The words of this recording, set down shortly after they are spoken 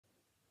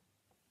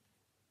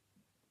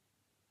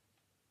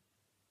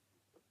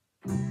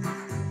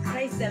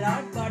the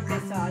Lord. God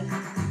bless all.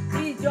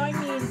 Please join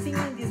me in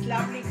singing this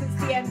lovely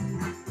Christian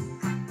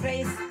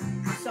praise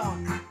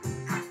song.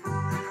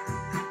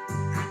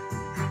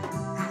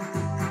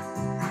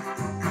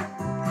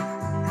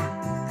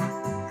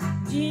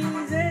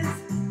 Jesus,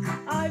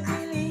 I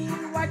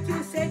believe what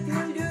you said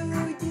you'll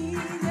do.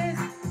 Jesus,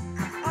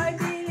 I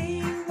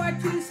believe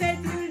what you said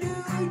you'll do.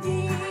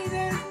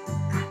 Jesus,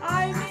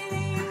 I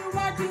believe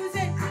what you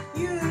said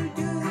you'll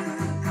do.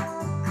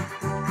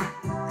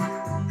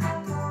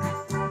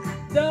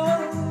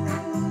 Though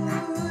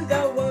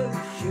the world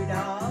should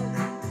all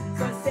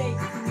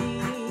forsake me,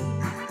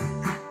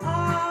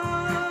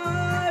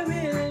 I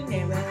will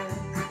never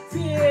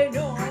fear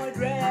nor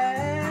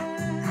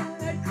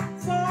dread.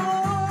 For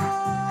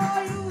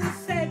you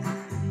said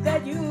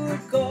that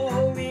you'd go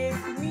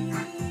with me.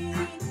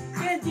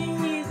 Yeah,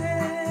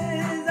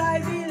 Jesus, I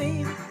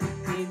believe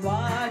in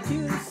what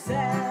you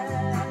said.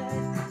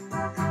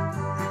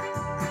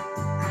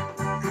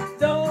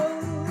 Though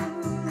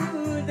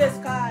the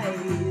sky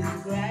is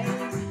gray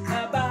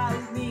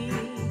about me,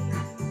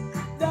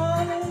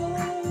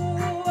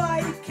 though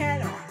I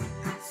cannot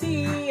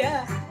see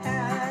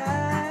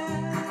ahead,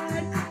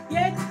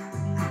 yet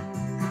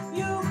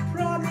you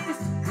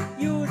promised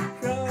you'd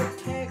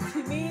protect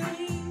me.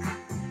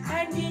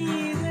 And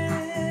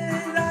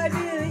Jesus, I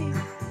believe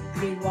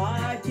in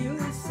what you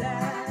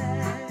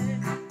said.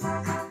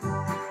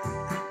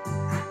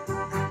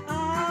 I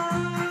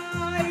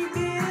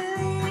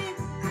believe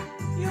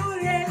you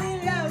really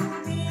love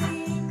me.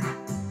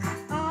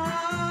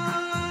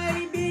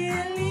 I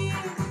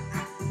believe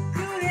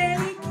you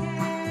really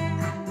care.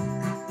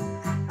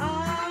 I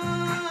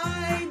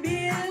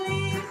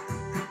believe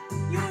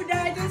you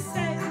died to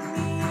save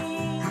me.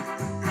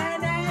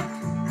 And at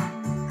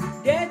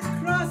death's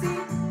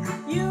crossing,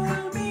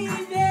 you'll be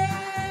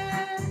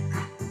there.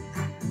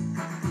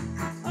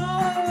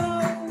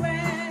 Oh,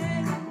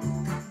 when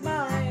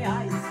my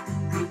eyes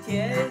with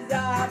tears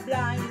are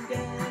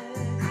blinded,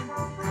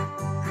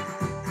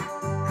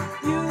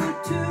 you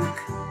took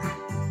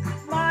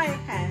my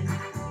hand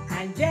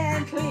and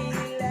gently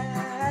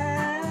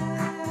led.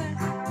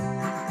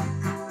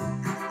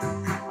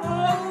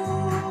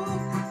 Oh,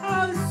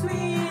 how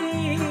sweet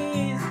it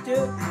is to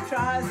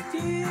trust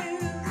you.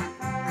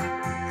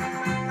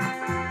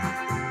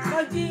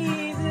 Oh,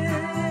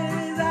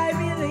 Jesus, I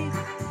believe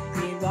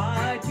in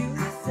what you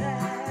said.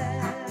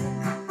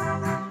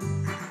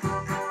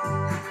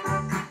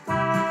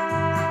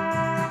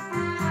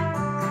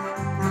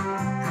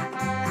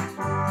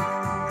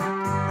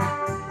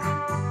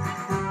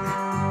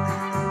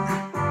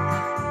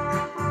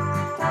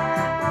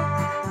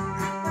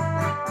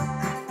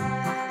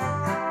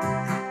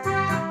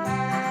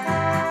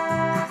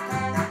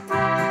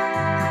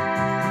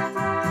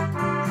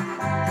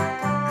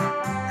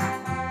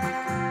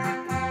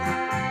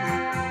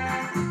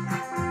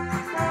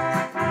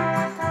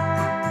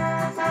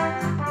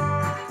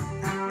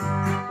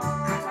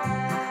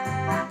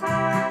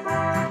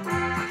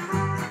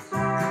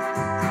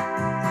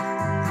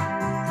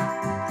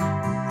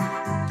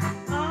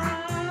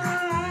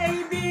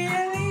 I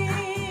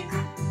believe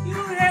you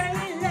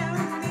really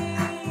love me.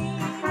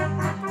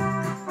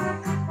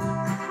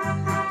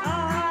 I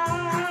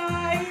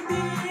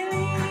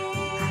believe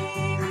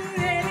you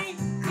really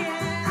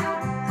care.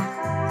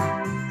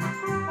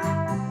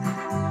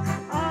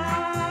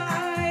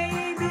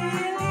 I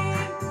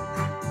believe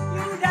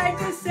you died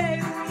to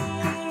save me.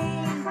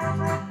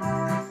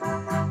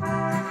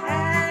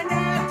 And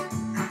at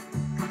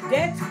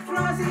death's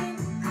crossing,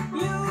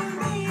 you'll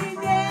be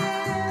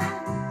there.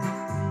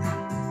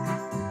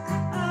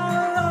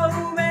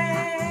 Oh,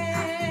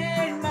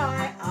 when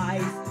my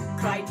eyes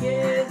cry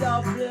tears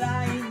of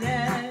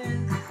blindness,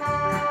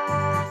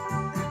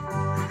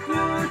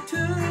 you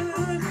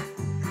took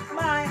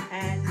my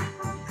hand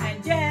and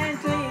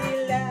gently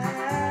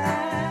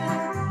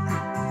led.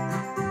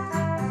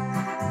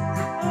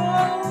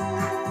 Oh,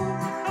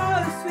 how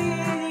sweet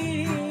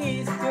it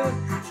is to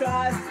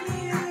trust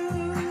you.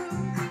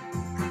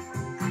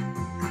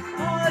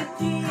 Oh,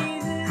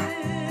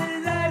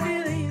 Jesus, I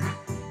believe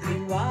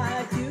in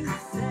what you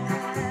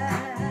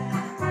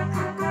said.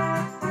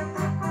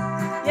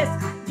 Yes,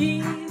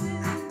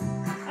 Jesus,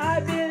 I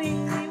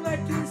believe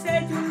what you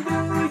said you'll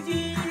do.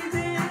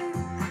 Jesus,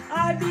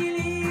 I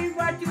believe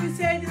what you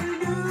said you'll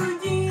do.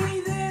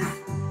 Jesus,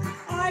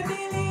 I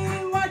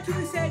believe what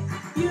you said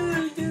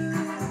you'll do.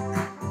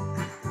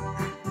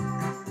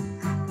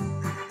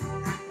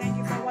 Thank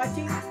you for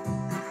watching.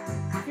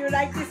 If you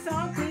like this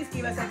song, please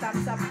give us a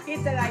thumbs up,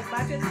 hit the like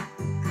button,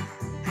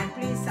 and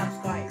please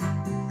subscribe.